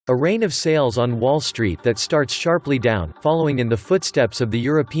A reign of sales on Wall Street that starts sharply down, following in the footsteps of the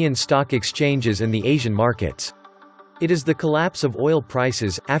European stock exchanges and the Asian markets. It is the collapse of oil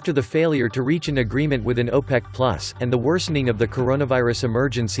prices, after the failure to reach an agreement within OPEC+, and the worsening of the coronavirus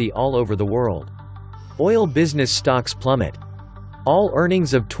emergency all over the world. Oil business stocks plummet. All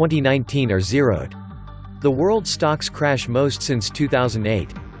earnings of 2019 are zeroed. The world stocks crash most since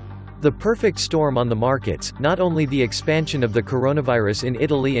 2008. The perfect storm on the markets, not only the expansion of the coronavirus in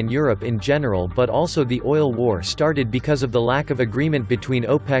Italy and Europe in general but also the oil war started because of the lack of agreement between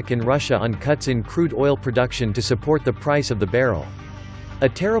OPEC and Russia on cuts in crude oil production to support the price of the barrel. A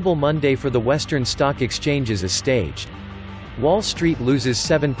terrible Monday for the Western stock exchanges is staged. Wall Street loses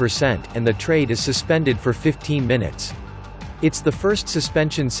 7% and the trade is suspended for 15 minutes. It's the first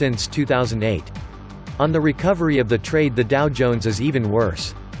suspension since 2008. On the recovery of the trade, the Dow Jones is even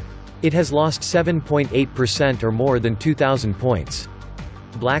worse. It has lost 7.8% or more than 2,000 points.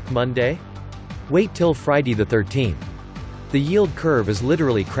 Black Monday? Wait till Friday the 13th. The yield curve is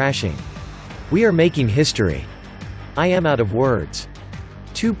literally crashing. We are making history. I am out of words.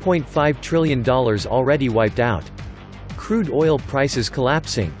 $2.5 trillion already wiped out. Crude oil prices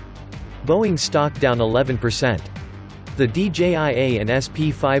collapsing. Boeing stock down 11%. The DJIA and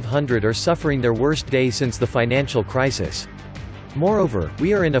SP 500 are suffering their worst day since the financial crisis. Moreover,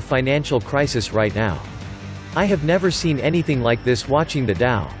 we are in a financial crisis right now. I have never seen anything like this watching the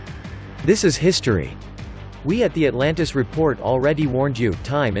Dow. This is history. We at the Atlantis report already warned you,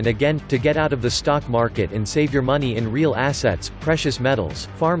 time and again, to get out of the stock market and save your money in real assets, precious metals,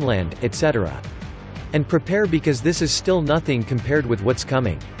 farmland, etc. And prepare, because this is still nothing compared with what's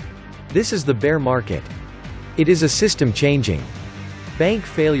coming. This is the bear market. It is a system changing. Bank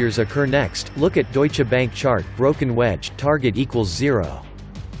failures occur next. Look at Deutsche Bank chart, broken wedge, target equals 0.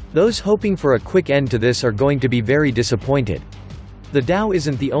 Those hoping for a quick end to this are going to be very disappointed. The Dow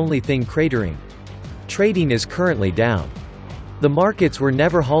isn't the only thing cratering. Trading is currently down. The markets were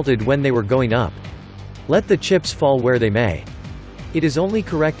never halted when they were going up. Let the chips fall where they may. It is only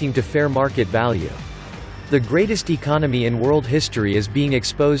correcting to fair market value. The greatest economy in world history is being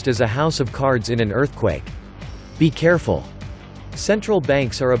exposed as a house of cards in an earthquake. Be careful. Central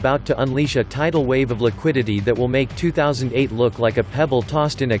banks are about to unleash a tidal wave of liquidity that will make 2008 look like a pebble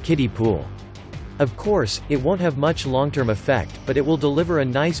tossed in a kiddie pool. Of course, it won't have much long-term effect, but it will deliver a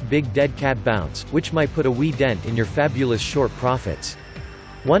nice big dead cat bounce, which might put a wee dent in your fabulous short profits.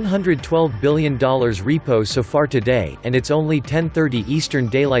 $112 billion repo so far today, and it's only 10:30 Eastern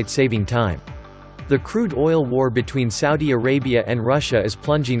Daylight Saving Time. The crude oil war between Saudi Arabia and Russia is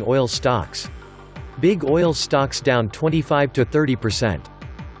plunging oil stocks. Big oil stocks down 25 to 30%.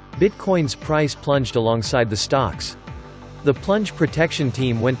 Bitcoin's price plunged alongside the stocks. The plunge protection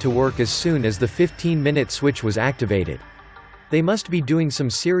team went to work as soon as the 15-minute switch was activated. They must be doing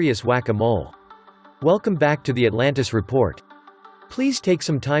some serious whack-a-mole. Welcome back to the Atlantis Report. Please take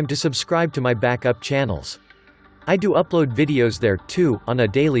some time to subscribe to my backup channels. I do upload videos there too, on a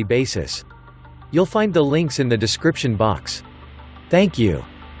daily basis. You'll find the links in the description box. Thank you.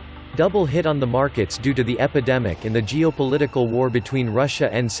 Double hit on the markets due to the epidemic and the geopolitical war between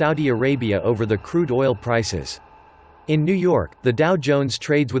Russia and Saudi Arabia over the crude oil prices. In New York, the Dow Jones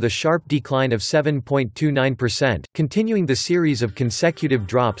trades with a sharp decline of 7.29%, continuing the series of consecutive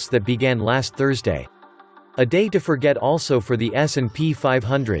drops that began last Thursday. A day to forget also for the S&P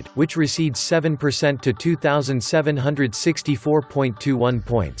 500, which recedes 7% to 2,764.21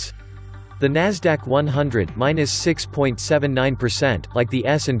 points. The Nasdaq 100 minus 6.79%, like the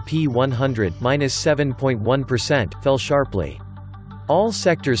S&P 100 minus 7.1%, fell sharply. All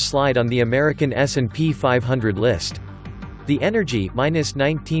sectors slide on the American S&P 500 list. The energy minus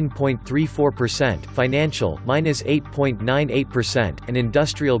 19.34%, financial minus 8.98%, and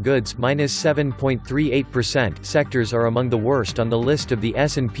industrial goods minus 7.38% sectors are among the worst on the list of the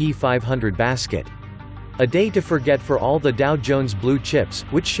S&P 500 basket. A day to forget for all the Dow Jones blue chips,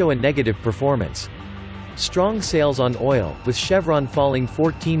 which show a negative performance. Strong sales on oil, with Chevron falling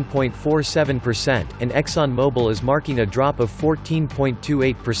 14.47%, and ExxonMobil is marking a drop of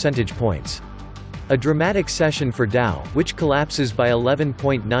 14.28 percentage points. A dramatic session for Dow, which collapses by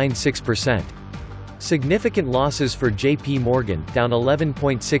 11.96%. Significant losses for JP Morgan, down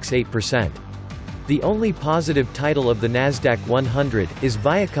 11.68%. The only positive title of the Nasdaq 100 is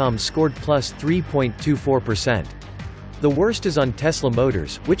Viacom, scored plus 3.24%. The worst is on Tesla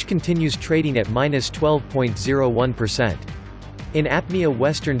Motors, which continues trading at minus 12.01%. In APMEA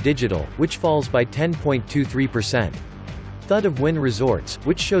Western Digital, which falls by 10.23%. Thud of Wynn Resorts,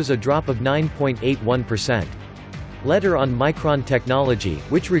 which shows a drop of 9.81%. Letter on Micron Technology,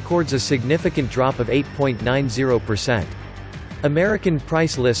 which records a significant drop of 8.90%. American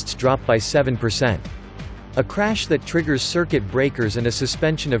price lists drop by 7%. A crash that triggers circuit breakers and a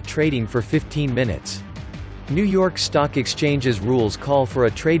suspension of trading for 15 minutes. New York Stock Exchange's rules call for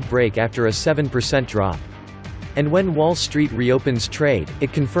a trade break after a 7% drop. And when Wall Street reopens trade,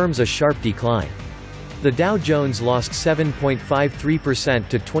 it confirms a sharp decline. The Dow Jones lost 7.53%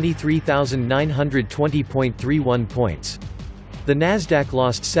 to 23,920.31 points. The Nasdaq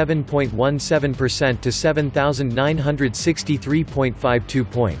lost 7.17% to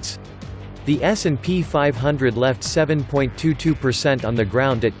 7,963.52 points. The S&P 500 left 7.22% on the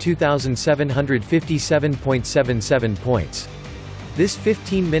ground at 2,757.77 points. This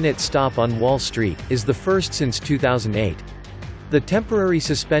 15-minute stop on Wall Street is the first since 2008. The temporary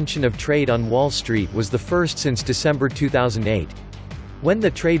suspension of trade on Wall Street was the first since December 2008. When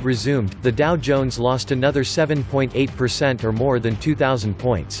the trade resumed, the Dow Jones lost another 7.8% or more than 2,000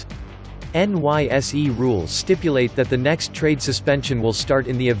 points. NYSE rules stipulate that the next trade suspension will start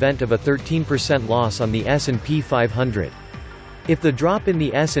in the event of a 13% loss on the S&P 500. If the drop in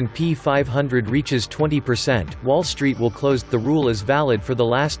the S&P 500 reaches 20%, Wall Street will close. The rule is valid for the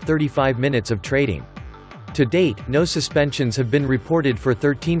last 35 minutes of trading. To date, no suspensions have been reported for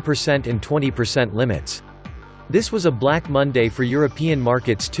 13% and 20% limits. This was a Black Monday for European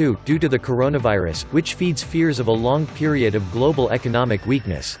markets too, due to the coronavirus, which feeds fears of a long period of global economic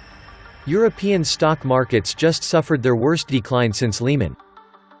weakness. European stock markets just suffered their worst decline since Lehman.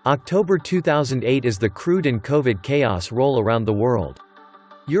 October 2008 as the crude and COVID chaos roll around the world.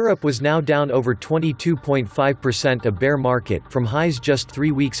 Europe was now down over 22.5%, a bear market, from highs just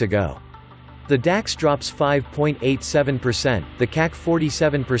 3 weeks ago. The DAX drops 5.87%, the CAC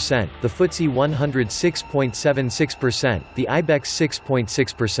 47%, the FTSE 100 6.76%, the IBEX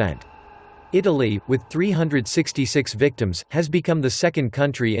 6.6%. Italy, with 366 victims, has become the second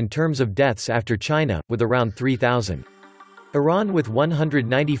country in terms of deaths after China, with around 3,000. Iran with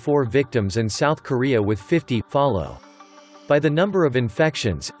 194 victims and South Korea with 50 follow. By the number of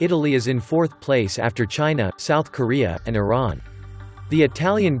infections, Italy is in fourth place after China, South Korea, and Iran. The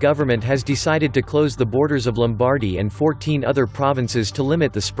Italian government has decided to close the borders of Lombardy and 14 other provinces to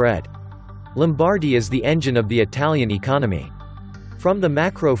limit the spread. Lombardy is the engine of the Italian economy. From the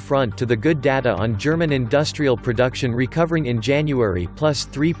macro front to the good data on German industrial production recovering in January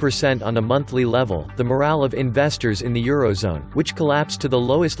 +3% on a monthly level, the morale of investors in the Eurozone, which collapsed to the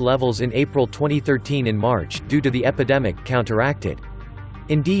lowest levels in April 2013 and March due to the epidemic, counteracted.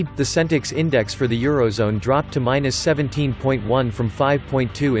 Indeed, the Centix index for the Eurozone dropped to -17.1 from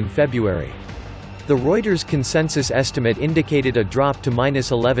 5.2 in February. The Reuters consensus estimate indicated a drop to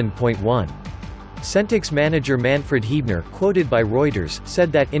 -11.1. Centix manager Manfred Hiebner, quoted by Reuters,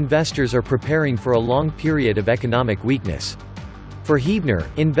 said that investors are preparing for a long period of economic weakness. For Hiebner,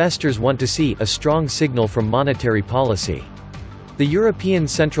 investors want to see a strong signal from monetary policy. The European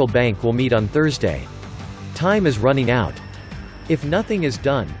Central Bank will meet on Thursday. Time is running out. If nothing is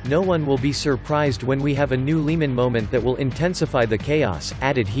done, no one will be surprised when we have a new Lehman moment that will intensify the chaos,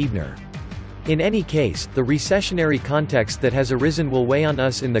 added Hiebner. In any case, the recessionary context that has arisen will weigh on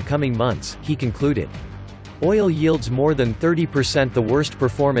us in the coming months, he concluded. Oil yields more than 30%, the worst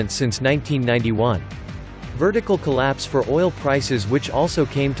performance since 1991. Vertical collapse for oil prices, which also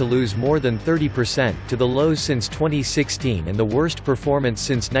came to lose more than 30% to the lows since 2016 and the worst performance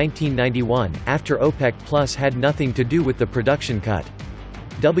since 1991, after OPEC Plus had nothing to do with the production cut.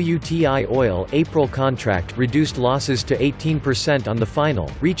 WTI oil April contract reduced losses to 18% on the final,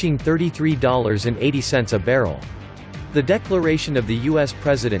 reaching $33.80 a barrel. The declaration of the U.S.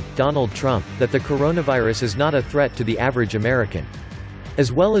 President, Donald Trump, that the coronavirus is not a threat to the average American.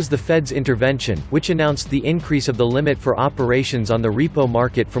 As well as the Fed's intervention, which announced the increase of the limit for operations on the repo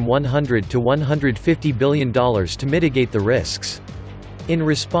market from $100 to $150 billion to mitigate the risks. In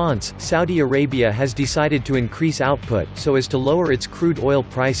response, Saudi Arabia has decided to increase output so as to lower its crude oil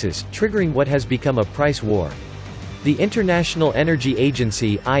prices, triggering what has become a price war. The International Energy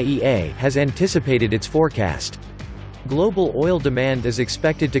Agency (IEA) has anticipated its forecast. Global oil demand is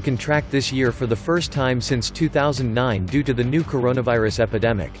expected to contract this year for the first time since 2009 due to the new coronavirus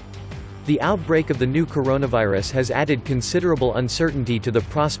epidemic. The outbreak of the new coronavirus has added considerable uncertainty to the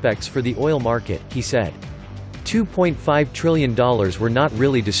prospects for the oil market, he said. $2.5 trillion were not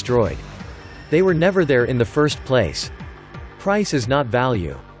really destroyed. They were never there in the first place. Price is not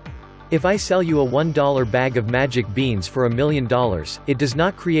value. If I sell you a $1 bag of magic beans for $1 million, it does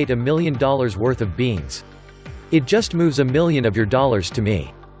not create $1 million worth of beans. It just moves $1 million of your dollars to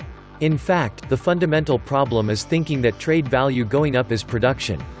me. In fact, the fundamental problem is thinking that trade value going up is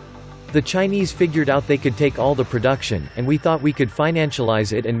production. The Chinese figured out they could take all the production, and we thought we could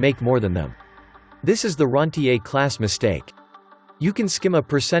financialize it and make more than them. This is the rentier class mistake. You can skim a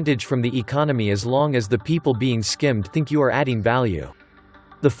percentage from the economy as long as the people being skimmed think you are adding value.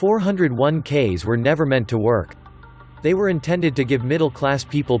 The 401ks were never meant to work. They were intended to give middle-class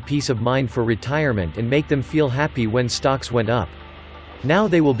people peace of mind for retirement and make them feel happy when stocks went up. Now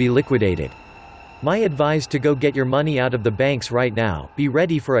they will be liquidated. My advice: to go get your money out of the banks right now, be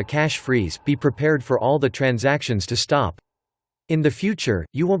ready for a cash freeze, be prepared for all the transactions to stop. In the future,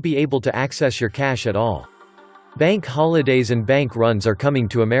 you won't be able to access your cash at all. Bank holidays and bank runs are coming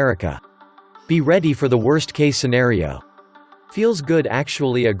to America. Be ready for the worst-case scenario. Feels good: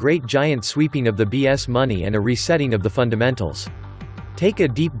 actually a great giant sweeping of the BS money and a resetting of the fundamentals. Take a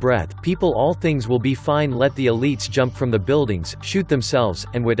deep breath, people, all things will be fine. Let the elites jump from the buildings, shoot themselves,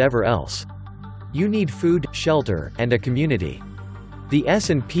 and whatever else. You need food, shelter, and a community. The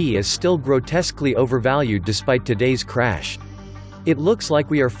S&P is still grotesquely overvalued despite today's crash. It looks like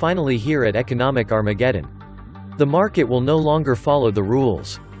we are finally here at economic Armageddon. The market will no longer follow the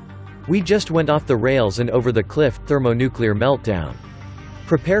rules. We just went off the rails and over the cliff, thermonuclear meltdown.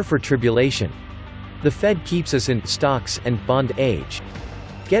 Prepare for tribulation. The Fed keeps us in stocks and bond age.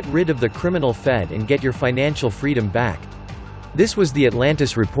 Get rid of the criminal Fed and get your financial freedom back. This was the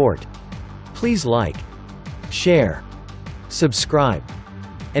Atlantis Report. Please like, share, subscribe.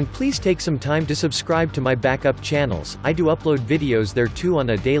 And please take some time to subscribe to my backup channels. I do upload videos there too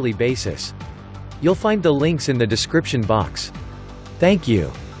on a daily basis. You'll find the links in the description box. Thank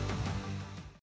you.